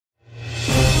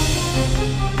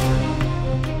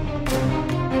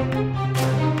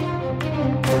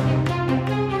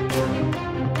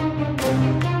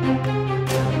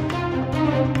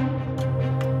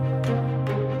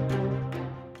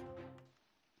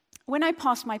When I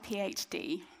passed my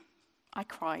PhD, I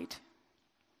cried.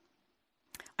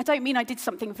 I don't mean I did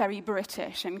something very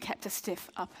British and kept a stiff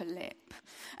upper lip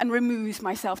and removed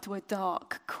myself to a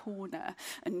dark corner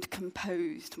and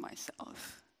composed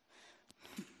myself.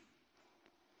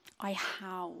 I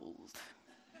howled.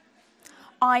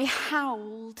 I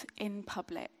howled in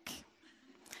public.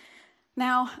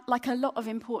 Now, like a lot of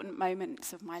important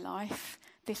moments of my life,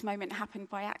 this moment happened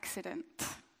by accident.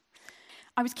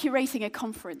 I was curating a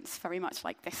conference very much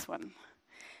like this one,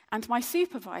 and my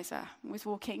supervisor was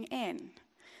walking in.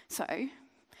 So,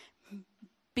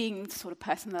 being the sort of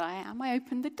person that I am, I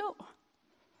opened the door.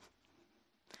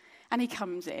 And he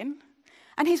comes in,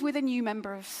 and he's with a new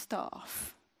member of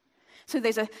staff. So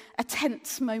there's a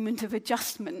tense moment of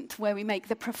adjustment where we make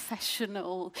the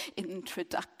professional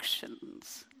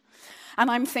introductions.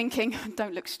 And I'm thinking,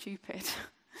 don't look stupid.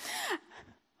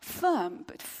 Firm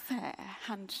but fair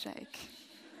handshake.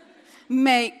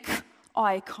 Make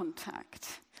eye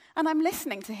contact. And I'm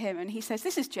listening to him, and he says,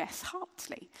 this is Jess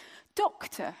Hartley.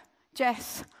 Dr.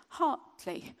 Jess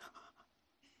Hartley.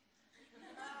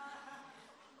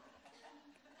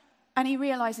 And he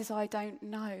realizes I don't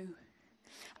know.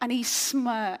 And he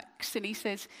smirks, and he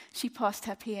says, she passed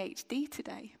her PhD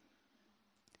today.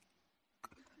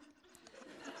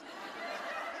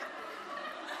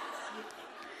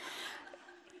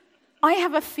 I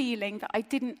have a feeling that I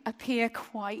didn't appear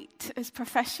quite as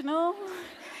professional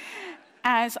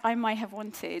as I might have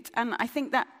wanted. And I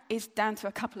think that is down to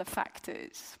a couple of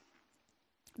factors.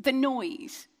 The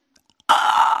noise,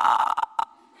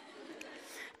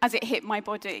 as it hit my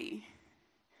body.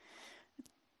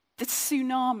 The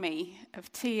tsunami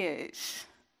of tears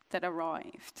that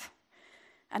arrived.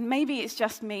 And maybe it's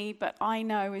just me, but I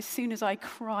know as soon as I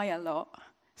cry a lot,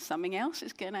 something else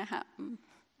is going to happen.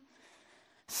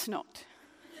 Snot.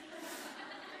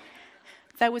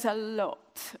 There was a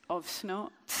lot of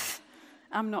snot.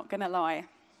 I'm not going to lie.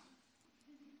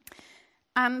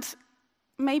 And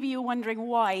maybe you're wondering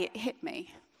why it hit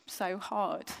me so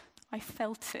hard. I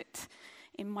felt it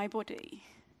in my body.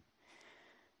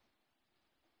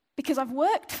 Because I've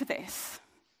worked for this.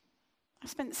 I've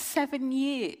spent 7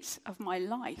 years of my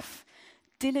life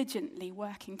diligently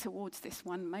working towards this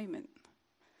one moment.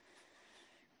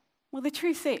 Well, the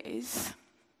truth is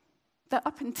that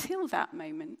up until that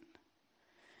moment,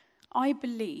 I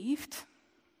believed,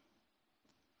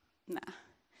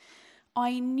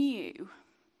 I knew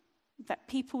that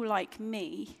people like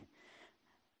me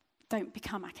don't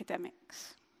become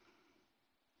academics.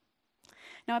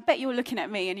 Now, I bet you're looking at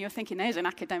me and you're thinking, there's an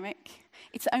academic.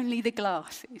 It's only the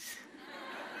glasses.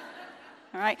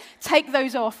 All right? Take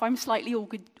those off. I'm slightly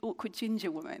awkward ginger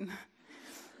woman.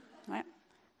 All right?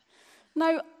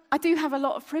 No, I do have a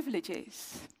lot of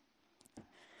privileges.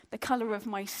 The colour of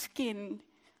my skin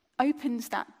opens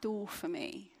that door for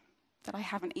me that I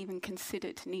haven't even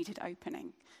considered needed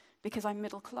opening because I'm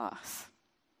middle class.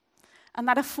 And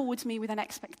that affords me with an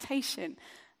expectation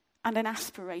and an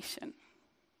aspiration.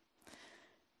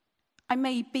 I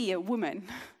may be a woman,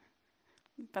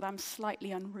 but I'm a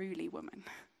slightly unruly woman.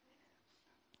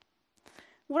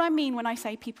 What I mean when I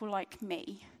say people like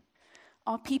me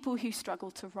are people who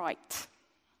struggle to write.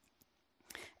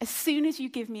 As soon as you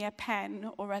give me a pen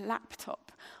or a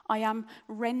laptop, I am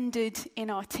rendered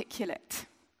inarticulate.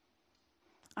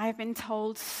 I have been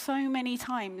told so many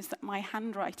times that my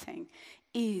handwriting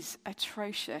is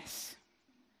atrocious.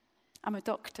 I'm a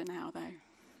doctor now, though.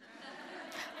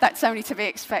 That's only to be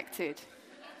expected.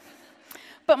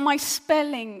 But my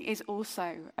spelling is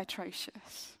also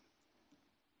atrocious.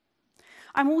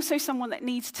 I'm also someone that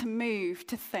needs to move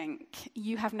to think.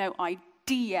 You have no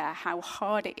idea how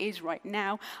hard it is right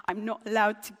now. I'm not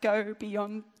allowed to go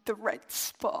beyond the red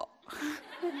spot.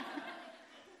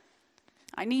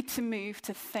 I need to move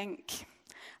to think.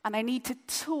 And I need to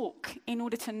talk in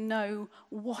order to know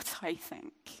what I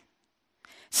think.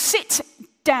 Sit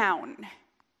down.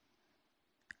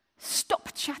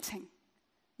 Stop chatting.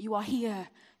 You are here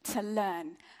to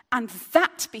learn. And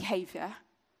that behavior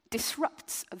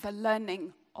disrupts the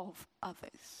learning of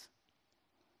others.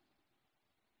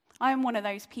 I am one of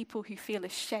those people who feel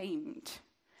ashamed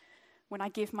when I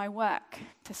give my work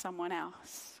to someone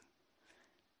else.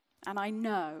 And I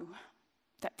know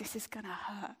that this is going to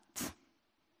hurt.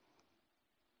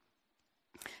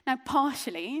 Now,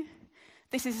 partially,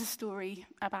 this is a story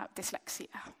about dyslexia.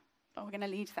 But we're going to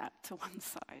leave that to one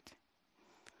side.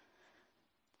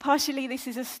 Partially, this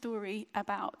is a story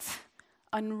about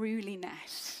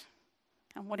unruliness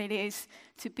and what it is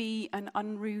to be an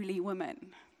unruly woman.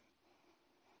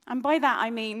 And by that,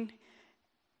 I mean,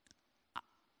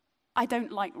 I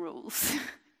don't like rules.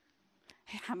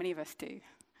 How many of us do?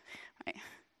 Right.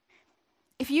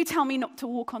 If you tell me not to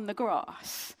walk on the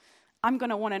grass, I'm going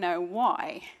to want to know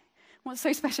why. What's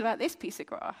so special about this piece of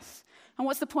grass? And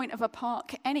what's the point of a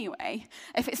park anyway,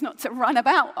 if it's not to run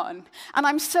about on? And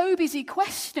I'm so busy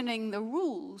questioning the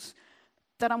rules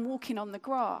that I'm walking on the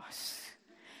grass.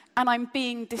 And I'm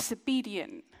being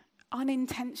disobedient,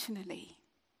 unintentionally.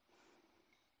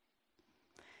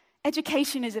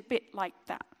 Education is a bit like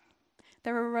that.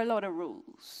 There are a lot of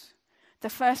rules. The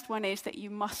first one is that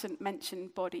you mustn't mention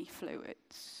bodily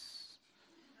fluids.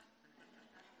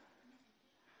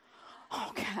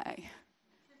 Okay.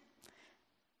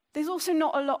 There's also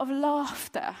not a lot of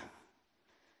laughter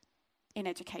in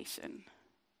education.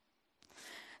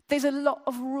 There's a lot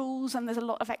of rules and there's a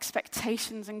lot of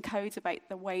expectations and codes about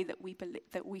the way that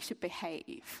we should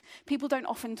behave. People don't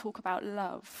often talk about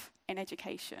love in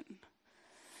education.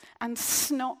 And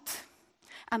snot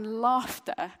and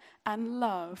laughter and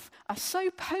love are so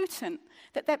potent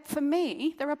that for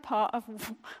me, they're a part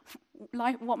of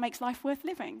what makes life worth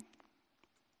living.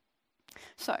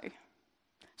 So,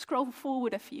 scroll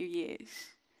forward a few years.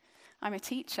 I'm a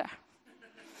teacher.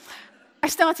 I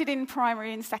started in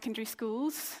primary and secondary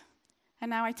schools, and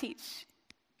now I teach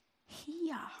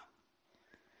here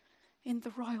in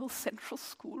the Royal Central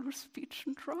School of Speech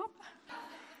and Drama.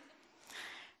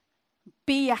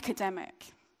 Be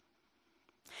academic.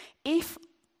 If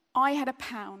I had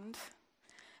 £1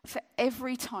 for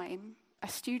every time a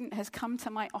student has come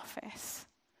to my office,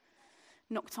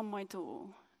 knocked on my door,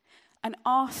 and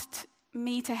asked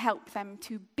me to help them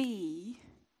to be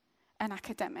an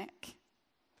academic,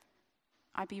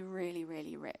 I'd be really,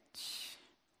 really rich.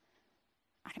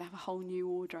 I could have a whole new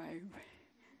wardrobe,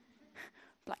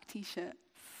 black t-shirts.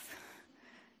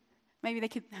 Maybe they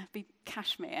could be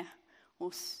cashmere or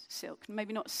silk.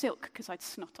 Maybe not silk because I'd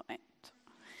snot on it.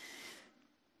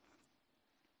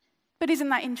 But isn't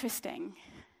that interesting?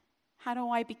 How do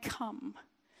I become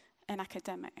an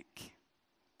academic?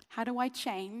 How do I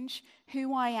change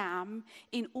who I am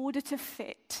in order to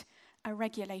fit a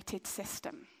regulated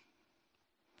system?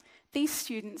 These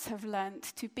students have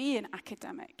learnt to be an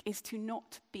academic is to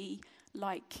not be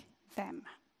like them.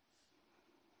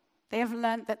 They have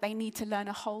learnt that they need to learn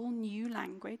a whole new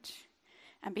language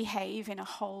and behave in a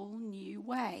whole new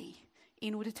way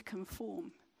in order to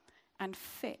conform and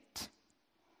fit.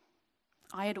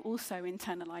 I had also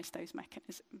internalized those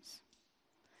mechanisms.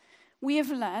 We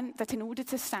have learned that in order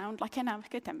to sound like an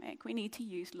academic, we need to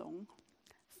use long,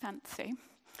 fancy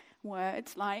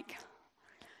words like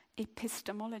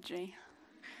epistemology.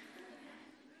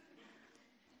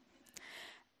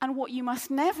 And what you must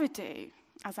never do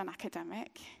as an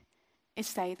academic is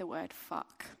say the word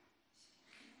fuck.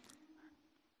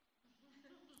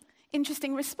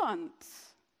 Interesting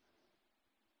response.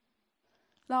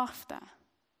 Laughter.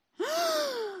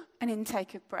 An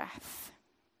intake of breath.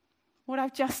 What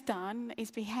I've just done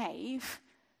is behave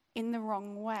in the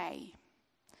wrong way.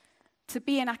 To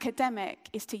be an academic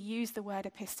is to use the word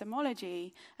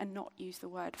epistemology and not use the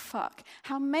word fuck.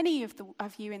 How many of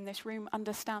you in this room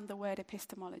understand the word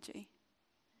epistemology?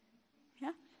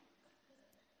 Yeah?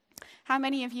 How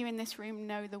many of you in this room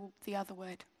know the other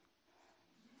word?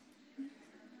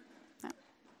 No.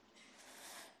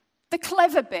 The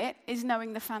clever bit is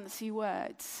knowing the fancy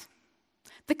words.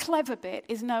 The clever bit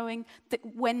is knowing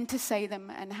when to say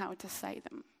them and how to say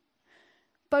them.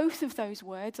 Both of those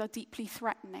words are deeply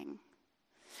threatening.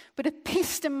 But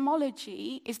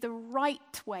epistemology is the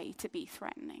right way to be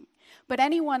threatening. But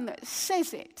anyone that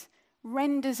says it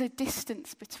renders a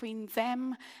distance between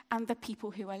them and the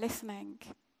people who are listening.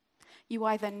 You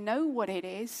either know what it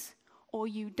is or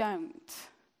you don't.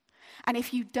 And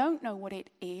if you don't know what it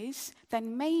is,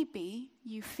 then maybe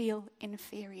you feel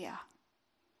inferior.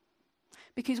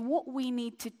 Because what we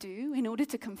need to do in order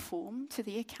to conform to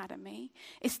the academy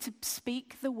is to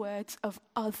speak the words of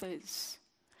others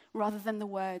rather than the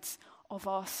words of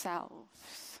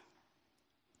ourselves.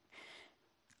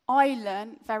 I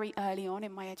learned very early on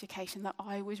in my education that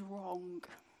I was wrong.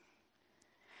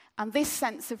 And this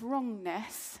sense of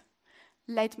wrongness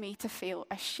led me to feel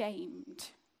ashamed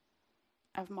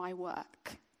of my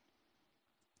work.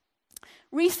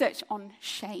 Research on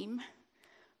shame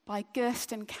by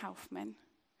Gersten Kaufman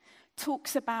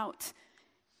talks about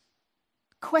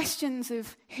questions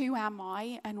of who am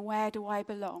I and where do I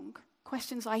belong?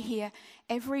 Questions I hear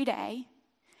every day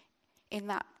in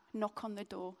that knock on the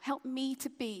door. Help me to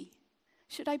be.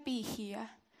 Should I be here?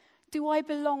 Do I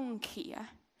belong here?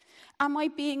 Am I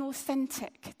being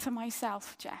authentic to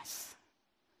myself, Jess?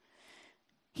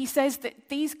 He says that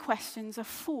these questions are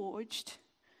forged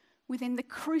within the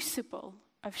crucible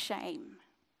of shame.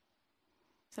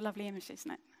 It's a lovely image,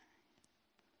 isn't it?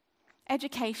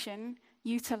 Education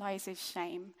utilizes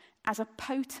shame as a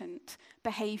potent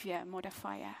behavior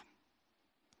modifier.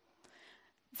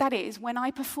 That is, when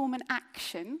I perform an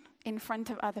action in front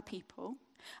of other people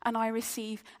and I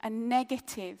receive a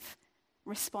negative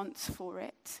response for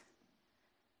it,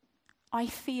 I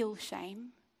feel shame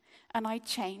and I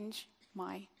change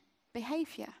my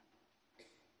behavior.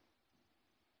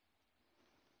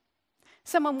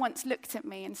 Someone once looked at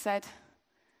me and said,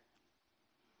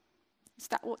 "Is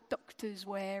that what doctors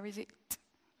wear, is it?"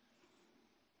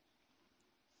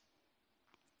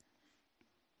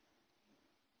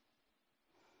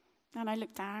 And I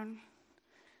looked down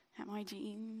at my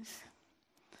jeans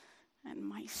and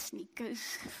my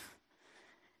sneakers,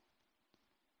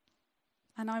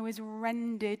 and I was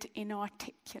rendered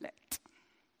inarticulate.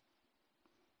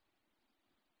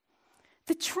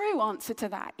 The true answer to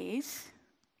that is,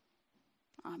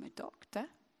 I'm a doctor.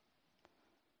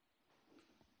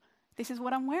 This is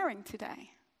what I'm wearing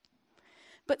today.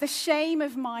 But the shame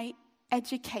of my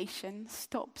education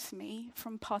stops me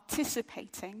from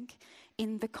participating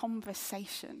in the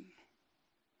conversation.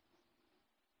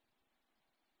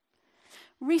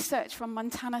 Research from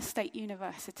Montana State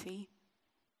University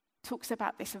talks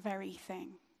about this very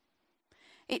thing.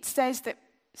 It says that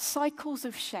cycles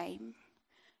of shame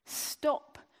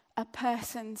stop a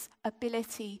person's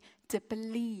ability to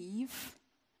believe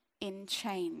in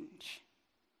change.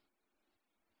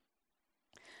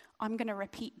 I'm going to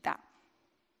repeat that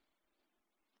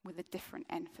with a different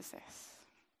emphasis.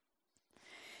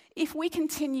 If we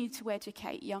continue to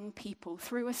educate young people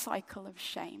through a cycle of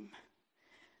shame,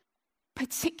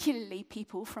 particularly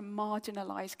people from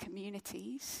marginalized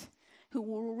communities who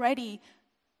are already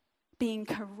being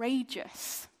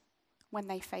courageous when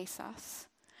they face us,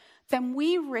 then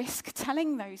we risk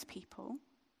telling those people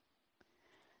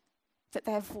that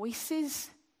their voices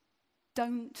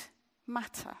don't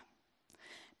matter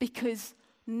because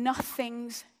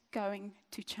nothing's going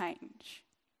to change.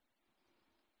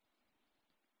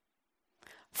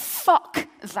 Fuck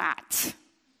that.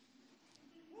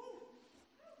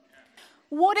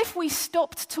 What if we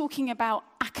stopped talking about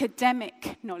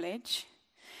academic knowledge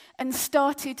and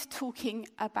started talking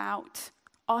about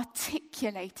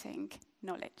articulating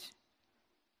knowledge?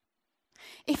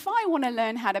 If I want to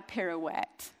learn how to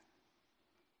pirouette,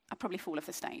 I'll probably fall off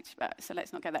the stage, so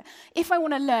let's not go there. If I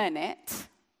want to learn it,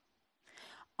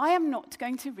 I am not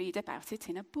going to read about it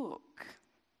in a book.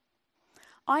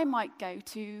 I might go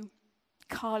to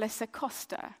Carlos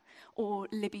Acosta or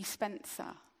Libby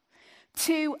Spencer,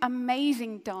 two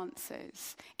amazing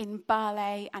dancers in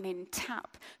ballet and in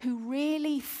tap who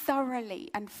really thoroughly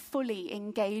and fully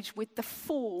engage with the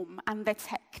form and the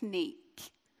technique.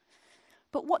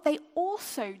 But what they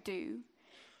also do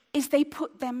is they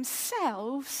put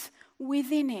themselves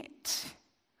within it.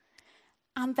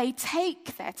 And they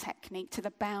take their technique to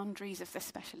the boundaries of the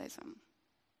specialism.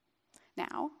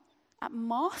 Now, at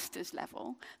master's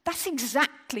level, that's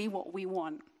exactly what we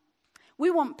want. We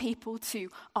want people to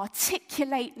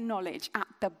articulate knowledge at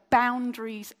the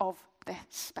boundaries of the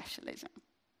specialism.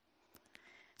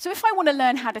 So if I want to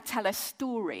learn how to tell a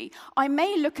story, I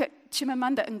may look at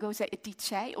Chimamanda Ngozi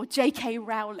Adichie or J.K.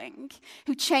 Rowling,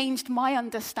 who changed my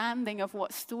understanding of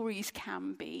what stories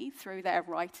can be through their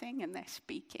writing and their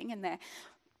speaking and their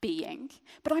being.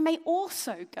 But I may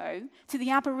also go to the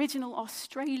Aboriginal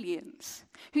Australians,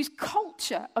 whose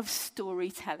culture of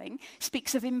storytelling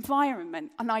speaks of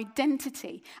environment and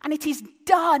identity, and it is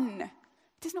done.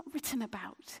 It is not written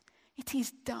about. It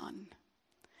is done.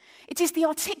 It is the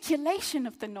articulation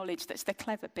of the knowledge that's the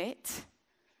clever bit,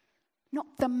 not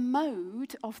the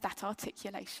mode of that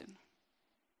articulation.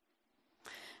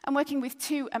 I'm working with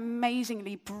two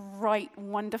amazingly bright,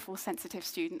 wonderful, sensitive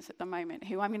students at the moment,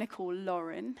 who I'm going to call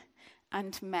Lauren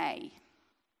and May.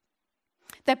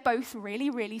 They're both really,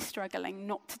 really struggling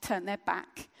not to turn their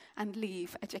back and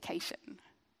leave education.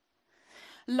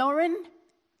 Lauren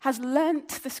has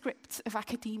learnt the script of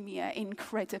academia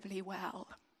incredibly well.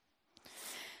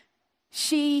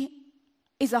 She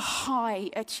is a high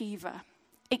achiever,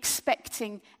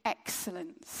 expecting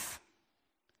excellence.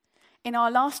 In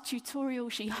our last tutorial,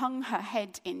 she hung her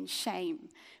head in shame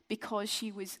because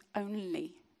she was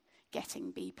only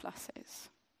getting B+.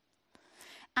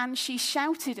 And she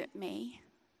shouted at me,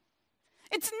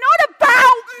 "It's not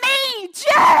about me,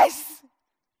 Jess!"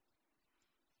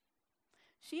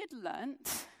 She had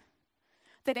learnt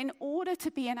that in order to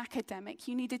be an academic,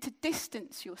 you needed to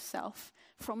distance yourself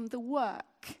from the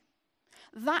work.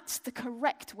 That's the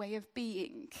correct way of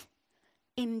being,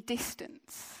 in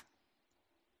distance.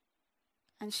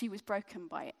 And she was broken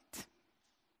by it.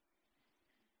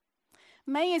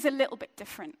 May is a little bit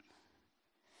different.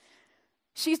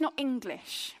 She's not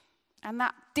English, And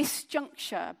that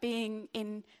disjuncture, being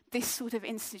in this sort of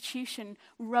institution,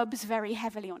 rubs very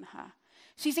heavily on her.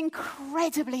 She's an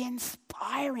incredibly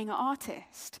inspiring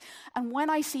artist. And when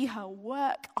I see her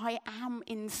work, I am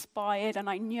inspired, and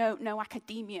I know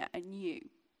academia anew.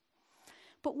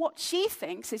 But what she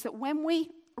thinks is that when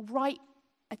we write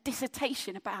a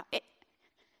dissertation about it,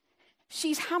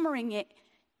 she's hammering it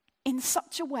in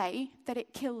such a way that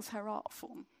it kills her art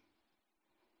form.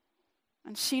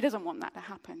 And she doesn't want that to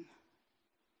happen.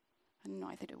 And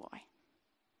neither do I.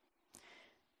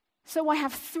 So I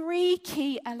have 3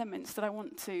 key elements that I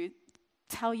want to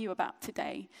tell you about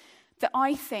today that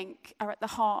I think are at the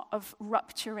heart of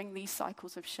rupturing these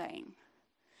cycles of shame.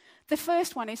 The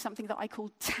first one is something that I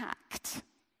call tact,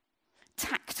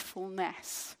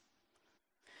 tactfulness.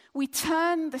 We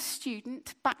turn the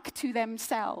student back to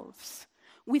themselves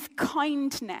with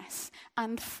kindness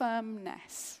and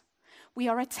firmness. We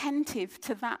are attentive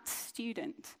to that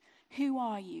student. Who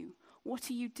are you?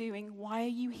 What are you doing? Why are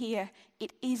you here?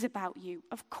 It is about you.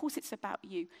 Of course it's about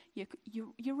you.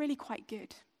 You're really quite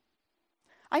good.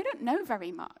 I don't know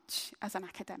very much as an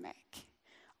academic.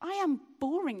 I am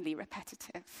boringly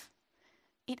repetitive.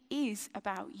 It is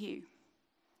about you.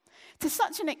 To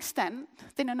such an extent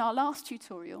that in our last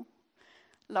tutorial,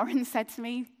 Lauren said to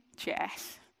me,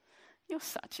 "Jess, you're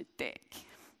such a dick."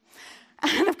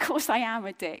 And of course I am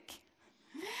a dick.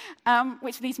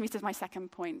 Which leads me to my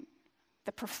second point.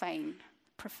 The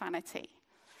profanity.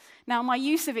 Now, my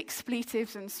use of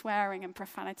expletives and swearing and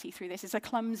profanity through this is a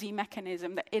clumsy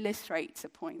mechanism that illustrates a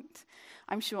point.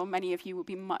 I'm sure many of you will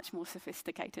be much more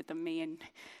sophisticated than me in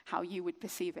how you would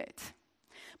perceive it.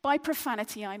 By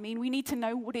profanity, I mean we need to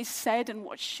know what is said and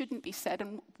what shouldn't be said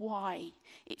and why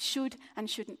it should and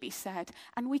shouldn't be said.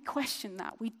 And we question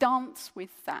that. We dance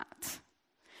with that.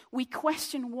 We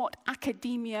question what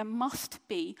academia must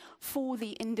be for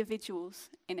the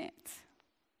individuals in it.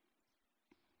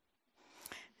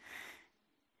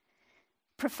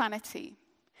 Profanity,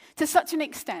 to such an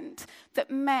extent that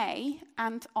May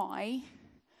and I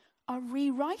are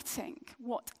rewriting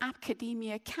what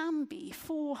academia can be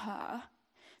for her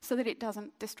so that it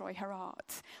doesn't destroy her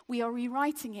art. We are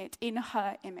rewriting it in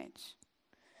her image.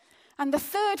 And the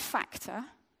third factor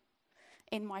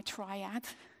in my triad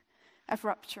of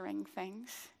rupturing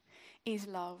things is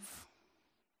love.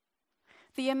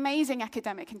 The amazing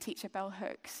academic and teacher Bell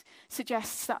Hooks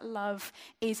suggests that love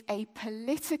is a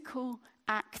political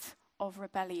act of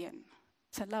rebellion.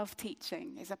 To love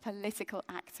teaching is a political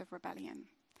act of rebellion.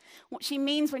 What she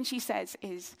means when she says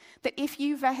is that if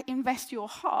you invest your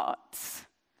hearts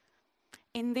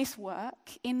in this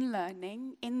work, in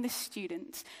learning, in the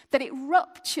students, that it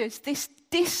ruptures this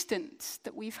distance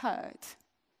that we've heard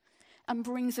and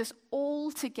brings us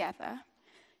all together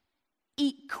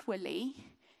equally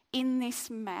in this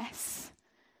mess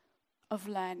of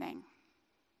learning.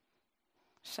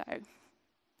 So,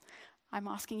 I'm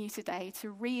asking you today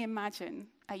to reimagine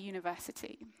a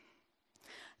university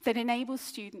that enables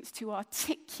students to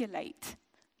articulate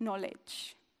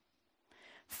knowledge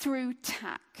through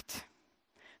tact,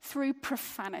 through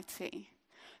profanity,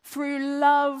 through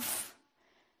love,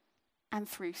 and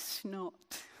through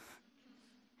snot.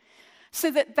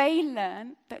 So that they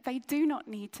learn that they do not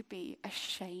need to be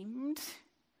ashamed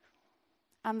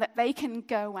and that they can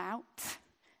go out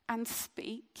and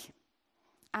speak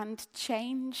and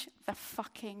change the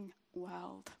fucking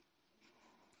world.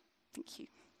 Thank you.